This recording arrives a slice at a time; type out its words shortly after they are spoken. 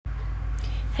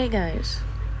Hey guys,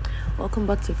 welcome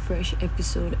back to a fresh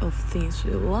episode of Things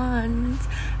We Want.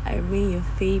 I remain your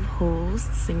fave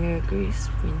host, Singer Grace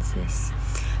Princess.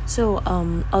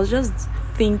 I was just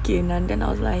thinking, and then I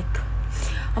was like,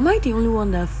 am I the only one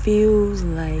that feels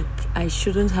like I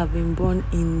shouldn't have been born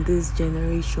in this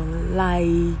generation?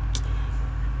 Like,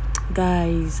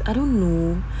 guys, I don't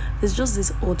know. It's just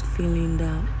this odd feeling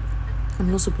that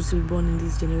I'm not supposed to be born in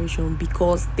this generation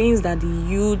because things that the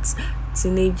youths,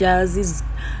 teenagers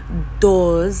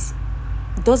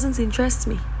doesn't interest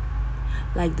me,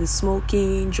 like the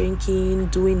smoking, drinking,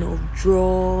 doing of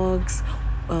drugs,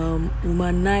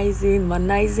 womanizing.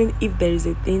 If there is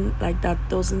a thing like that,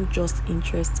 doesn't just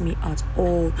interest me at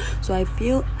all. So I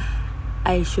feel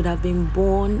I should have been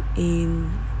born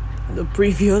in the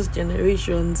previous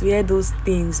generations where those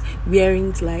things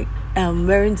weren't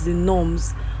the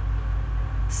norms.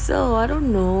 So I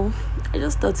don't know. I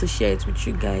just thought to share it with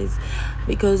you guys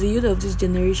because the youth of this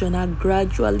generation are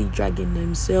gradually dragging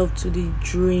themselves to the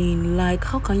drain. Like,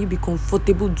 how can you be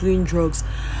comfortable doing drugs?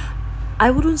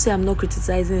 I wouldn't say I'm not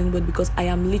criticizing, but because I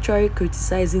am literally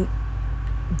criticizing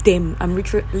them. I'm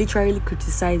literally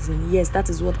criticizing. Yes, that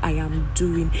is what I am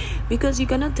doing. Because you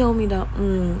cannot tell me that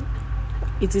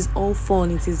it is all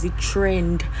fun. It is the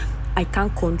trend. I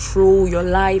can't control your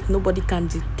life. Nobody can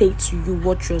dictate to you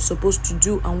what you're supposed to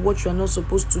do and what you're not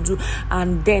supposed to do,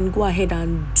 and then go ahead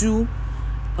and do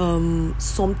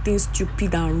something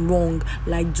stupid and wrong,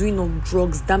 like doing of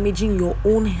drugs, damaging your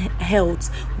own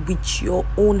health with your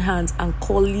own hands and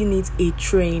calling it a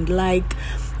trend. Like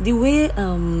the way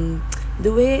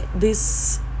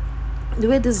this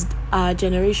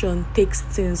generation takes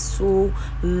things so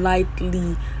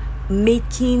lightly,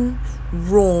 making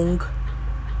wrong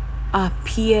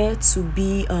appear to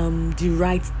be the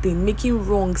right thing, making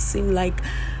wrong seem like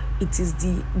it is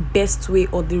the best way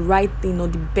or the right thing or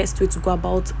the best way to go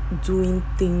about doing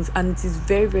things. And it is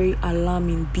very, very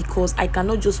alarming because I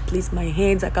cannot just place my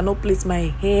hands, I cannot place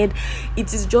my head.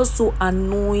 It is just so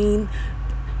annoying.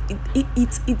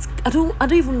 It's I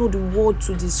don't even know the word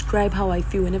to describe how I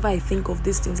feel whenever I think of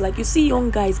these things. Like, you see young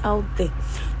guys out there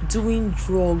doing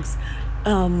drugs,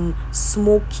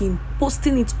 smoking,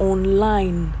 posting it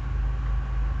online.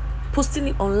 Most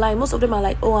of them are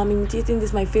like, oh, I'm imitating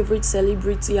this, my favorite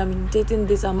celebrity, I'm imitating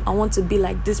this, I want to be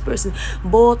like this person.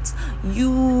 But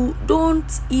you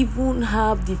don't even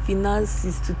have the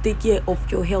finances to take care of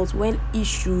your health when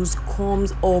issues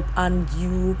comes up, and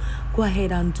you go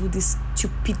ahead and do these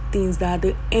stupid things that at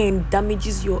the end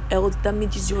damages your health,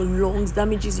 damages your lungs,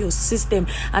 damages your system.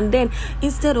 And then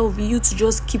instead of you to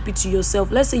just keep it to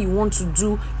yourself, let's say you want to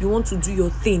do your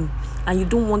thing and you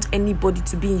don't want anybody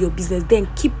to be in your business, then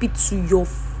keep it to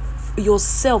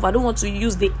yourself. I don't want to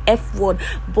use the F word,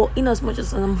 but in as much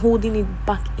as I'm holding it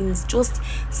back, it's just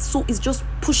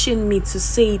pushing me to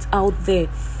say it out there.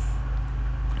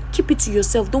 Keep it to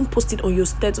yourself. Don't post it on your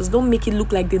status. Don't make it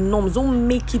look like the norms. Don't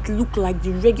make it look like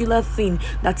the regular thing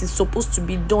that is supposed to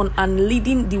be done and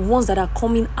leading the ones that are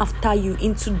coming after you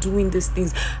into doing these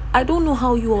things. I don't know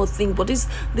how you all think, but this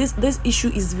issue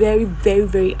is very, very,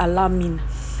 very alarming.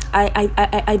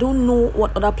 I don't know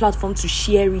what other platform to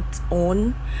share it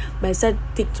on, but I said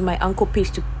take to my Anchor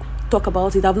page to talk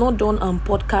about it. I've not done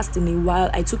podcast in a while.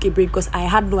 I took a break because I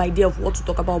had no idea of what to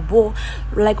talk about. But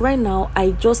like right now,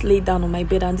 I just lay down on my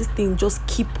bed and this thing just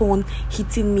keep on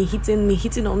hitting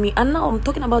on me. And now I'm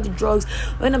talking about the drugs.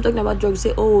 When I'm talking about drugs,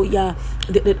 say, oh yeah,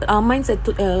 our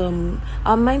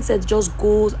mindset just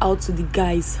goes out to the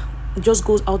guys. It just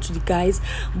goes out to the guys.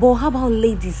 But how about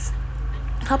ladies?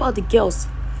 How about the girls?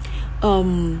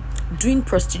 Doing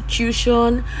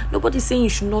prostitution. Nobody's saying you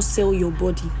should not sell your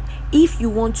body. If you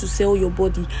want to sell your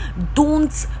body,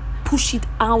 don't push it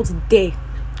out there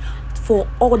for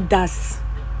others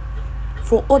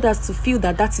to feel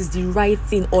that is the right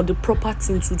thing or the proper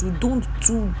thing to do. Don't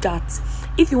do that.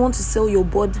 If you want to sell your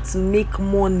body to make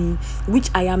money, which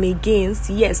I am against,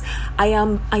 yes, I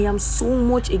am so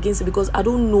much against it because I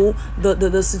don't know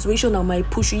the situation that might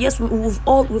push you. Yes, we've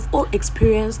all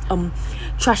experienced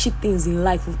trashy things in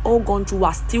life. We've all gone through,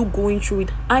 we're still going through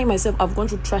it. I myself have gone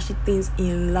through trashy things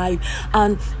in life,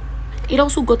 and it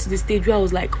also got to the stage where I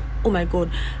was like, oh my God,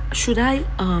 should I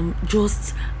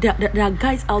there are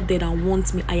guys out there that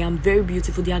want me. I am very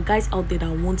beautiful. There are guys out there that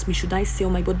want me. Should I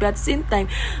sell my body? But at the same time,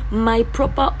 my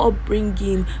proper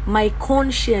upbringing, my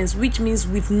conscience, which means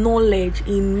with knowledge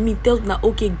in me, tells me that,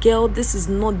 okay, girl, this is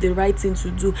not the right thing to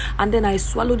do. And then I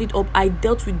swallowed it up. I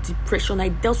dealt with depression. I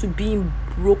dealt with being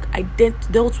broke. I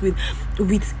dealt with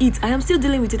it. I am still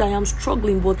dealing with it. I am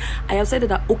struggling, but I have said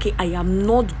that, okay, I am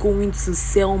not going to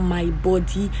sell my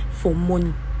body for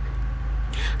money.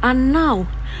 And now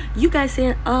you guys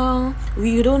saying,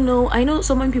 we don't know. I know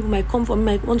so many people might come for me,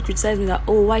 might want to criticize me that,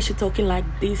 oh, why is she talking like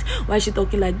this, why is she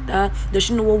talking like that, does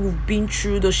she know what we've been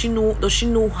through, does she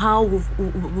know how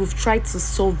we've tried to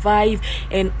survive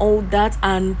and all that,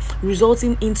 and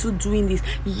resulting into doing this.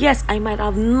 Yes, I might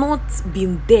have not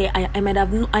been there. I might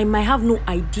have no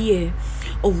idea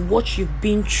of what you've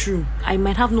been through. I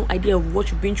might have no idea of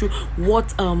what you've been through,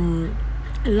 what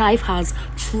life has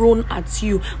thrown at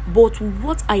you. But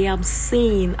what I am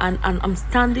saying, and I'm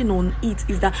standing on it,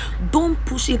 is that don't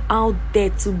push it out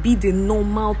there to be the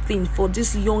normal thing for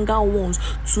these younger ones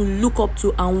to look up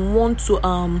to and want to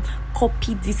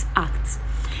copy this act.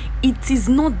 It is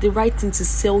not the right thing to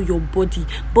sell your body,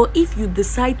 but if you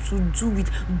decide to do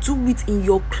it in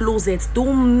your closet.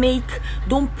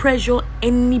 Don't pressure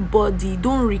anybody,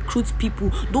 don't recruit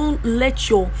people, don't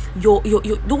let your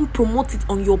don't promote it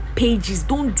on your pages.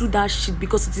 Don't do that shit,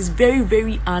 because it is very,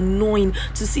 very annoying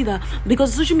to see that.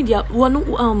 Because social media,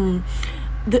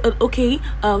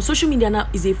 social media now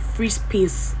is a free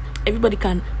space.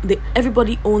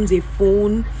 Everybody owns a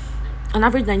phone. An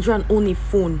average Nigerian own a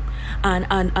phone,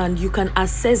 and you can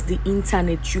access the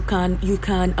internet. You can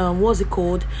what's it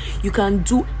called? You can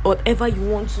do whatever you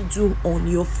want to do on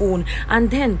your phone. And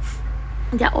then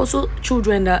there are also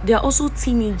children, there are also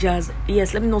teenagers.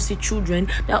 Yes, let me not say children.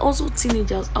 There are also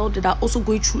teenagers out there that are also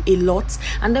going through a lot.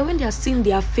 And then when they are seeing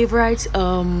their favorite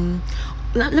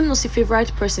let me not say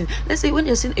favorite person, let's say when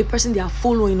they're seeing a person they are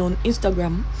following on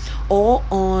Instagram or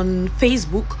on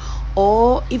Facebook,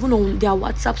 or even on their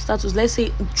WhatsApp status, let's say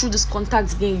through this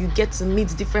contacts again, you get to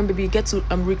meet different people, you get to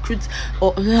recruit,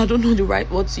 or I don't know the right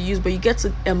word to use, but you get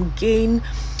to gain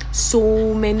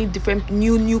so many different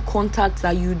new contacts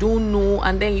that you don't know.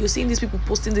 And then you're seeing these people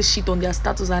posting this shit on their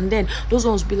status, and then those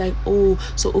ones be like, oh,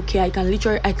 so okay, I can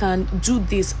do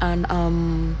this,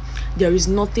 and there is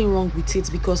nothing wrong with it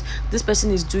because this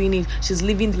person is doing it, she's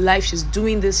living the life, she's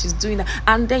doing this, she's doing that.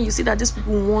 And then you see that these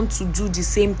people want to do the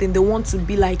same thing, they want to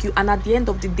be like you. And at the end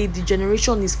of the day, the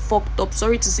generation is fucked up.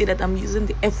 Sorry to say that I'm using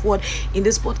the F word in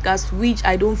this podcast, which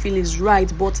I don't feel is right,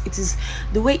 but it is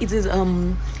the way it is.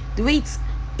 The way it's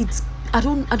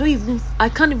I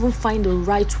can't even find the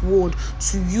right word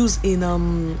to use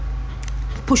in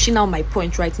pushing out my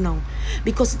point right now,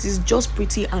 because it is just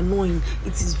pretty annoying.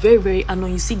 It is very, very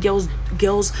annoying. You see girls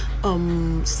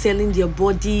selling their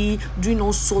body, doing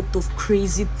all sort of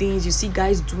crazy things. You see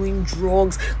guys doing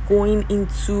drugs, going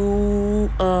into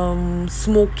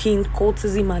smoking,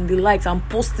 cultism and the likes, and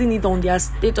posting it on their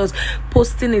status,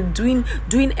 posting it, doing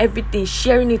everything,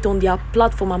 sharing it on their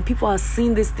platform, and people are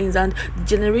seeing these things, and the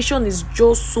generation is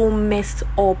just so messed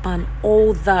up and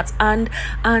all that. And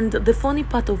the funny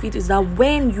part of it is that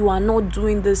when you are not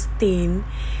doing this thing,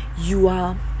 you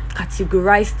are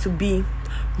categorized to be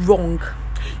wrong.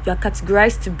 You are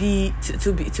categorized to be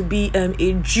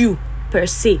a Jew per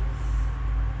se.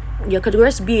 You're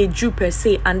categorized to be a Jew per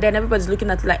se, and then everybody's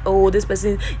looking at it like, oh, this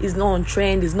person is not on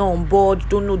trend, is not on board, you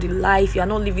don't know the life, you are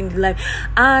not living the life.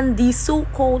 And the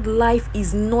so-called life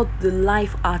is not the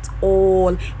life at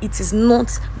all. It is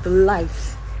not the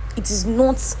life. It is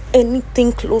not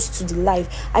anything close to the life.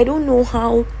 I don't know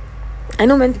how. I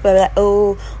know many people are like,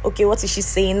 oh, okay, what is she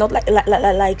saying? Not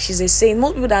like she's saying.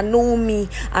 Most people that know me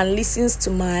and listens to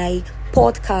my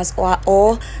podcast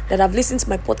or that have listened to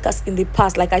my podcast in the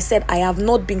past, like I said, I have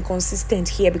not been consistent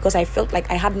here because I felt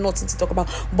like I had nothing to talk about.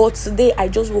 But today I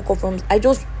just woke up I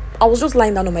was just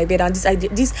lying down on my bed, and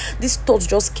this thoughts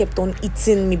just kept on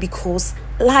eating me, because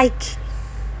like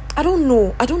I don't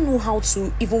know how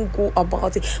to even go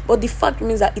about it. But the fact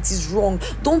remains that it is wrong.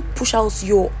 Don't push out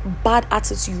your bad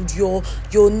attitude, your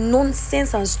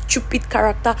nonsense and stupid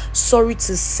character, sorry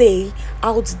to say,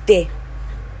 out there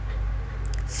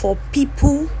for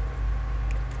people,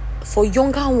 for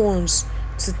younger ones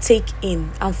to take in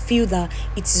and feel that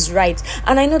it is right.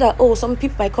 And I know that some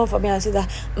people might come for me and say that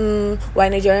we're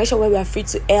in a generation where we are free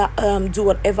to do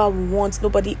whatever we want,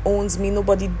 nobody owns me,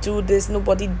 nobody do this,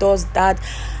 nobody does that.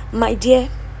 My dear,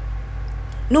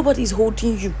 nobody is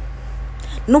holding you.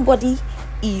 Nobody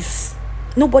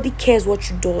cares what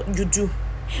you do.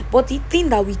 But the thing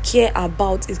that we care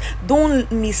about is, don't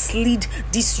mislead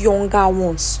these younger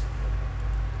ones.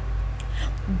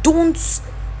 Don't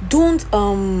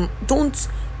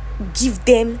give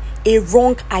them a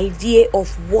wrong idea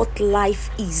of what life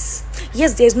is.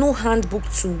 Yes, there's no handbook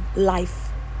to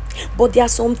life, but there are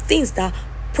some things that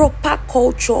proper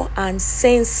culture and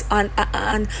sense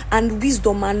and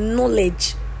wisdom and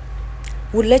knowledge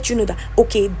will let you know that,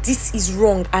 okay, this is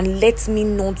wrong and let me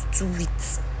not do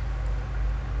it.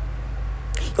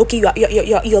 Okay,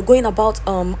 you're going about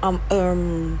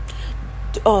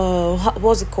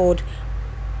what's it called,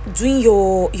 doing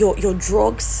your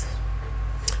drugs,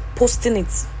 posting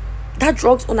it. That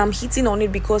drugs on, I'm hitting on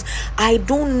it because I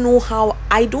don't know,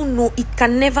 it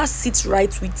can never sit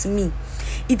right with me.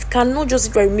 It cannot just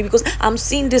sit right with me because I'm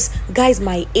seeing this guys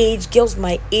my age, girls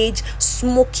my age,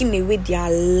 smoking away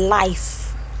their lives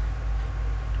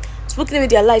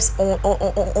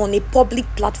on a public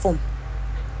platform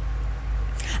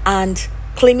and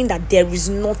claiming that there is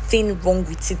nothing wrong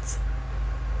with it.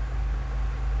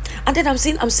 And then I'm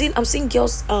seeing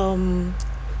girls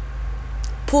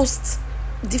post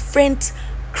different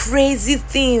crazy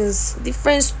things,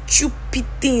 different stupid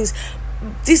things,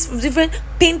 different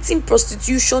painting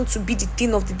prostitution to be the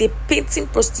thing of the day, painting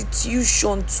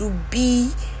prostitution to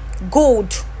be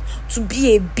gold, to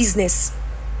be a business.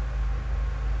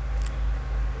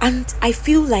 And I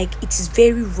feel like it is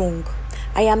very wrong.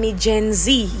 I am a Gen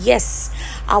Z. Yes,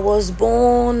 I was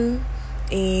born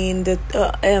in the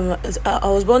I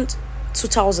was born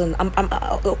 2000. I'm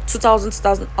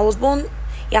 2000. I was born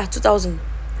 2000.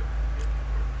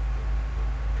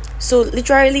 So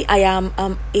literally, I am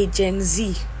a Gen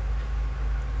Z.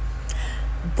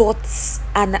 But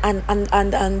and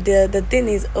the thing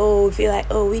is, we feel like,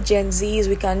 we Gen Zs,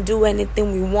 we can do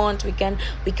anything we want, we can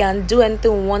do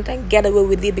anything we want and get away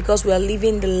with it because we are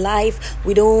living the life.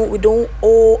 We don't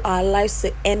owe our lives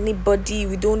to anybody.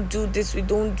 We don't do this, we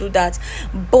don't do that.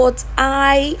 But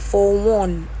I, for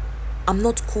one, I'm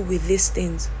not cool with these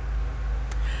things.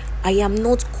 I am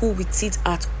not cool with it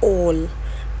at all,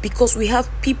 because we have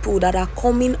people that are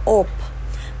coming up.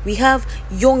 We have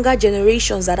younger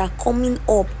generations that are coming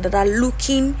up, that are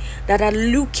looking at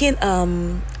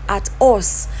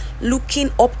us, looking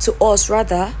up to us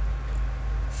rather,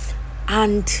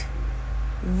 and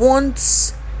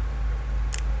want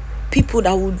people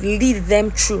that would lead them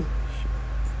through.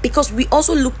 Because we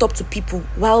also looked up to people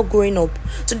while growing up.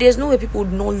 So there's no way people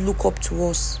would not look up to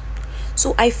us.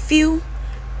 So I feel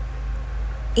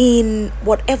in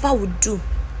whatever we do,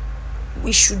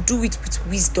 we should do it with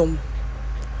wisdom.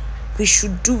 We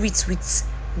should do it with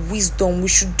wisdom. We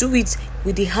should do it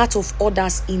with the heart of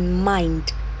others in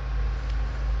mind.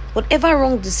 Whatever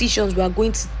wrong decisions we are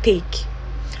going to take,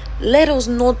 let us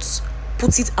not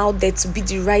put it out there to be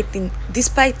the right thing,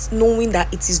 despite knowing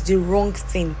that it is the wrong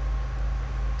thing.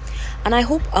 And I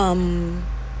hope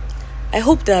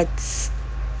that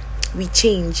we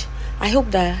change. I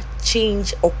hope that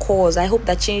change occurs. I hope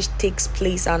that change takes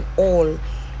place and all.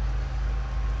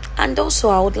 And also,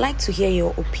 I would like to hear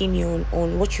your opinion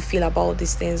on what you feel about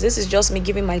these things. This is just me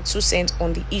giving my 2 cents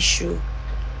on the issue.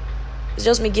 It's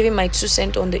just me giving my 2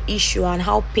 cents on the issue and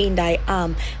how pained I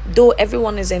am. Though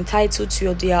everyone is entitled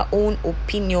to their own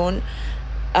opinion.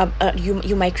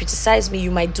 You might criticize me, you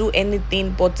might do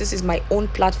anything, but this is my own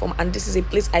platform, and this is a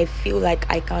place I feel like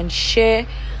I can share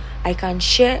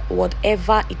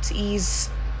whatever it is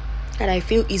that I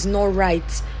feel is not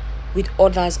right with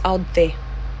others out there.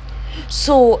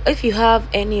 So if you have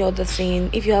any other thing,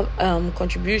 if you have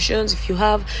contributions, if you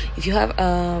have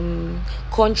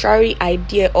contrary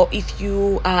idea, or if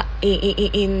you are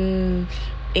in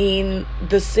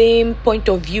the same point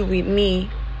of view with me,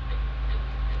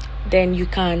 then you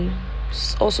can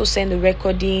also send a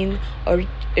recording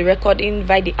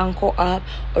via the Anchor app,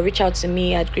 or reach out to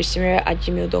me at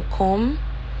christianera@gmail.com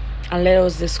and let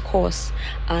us discuss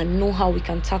and know how we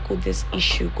can tackle this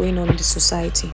issue going on in the society.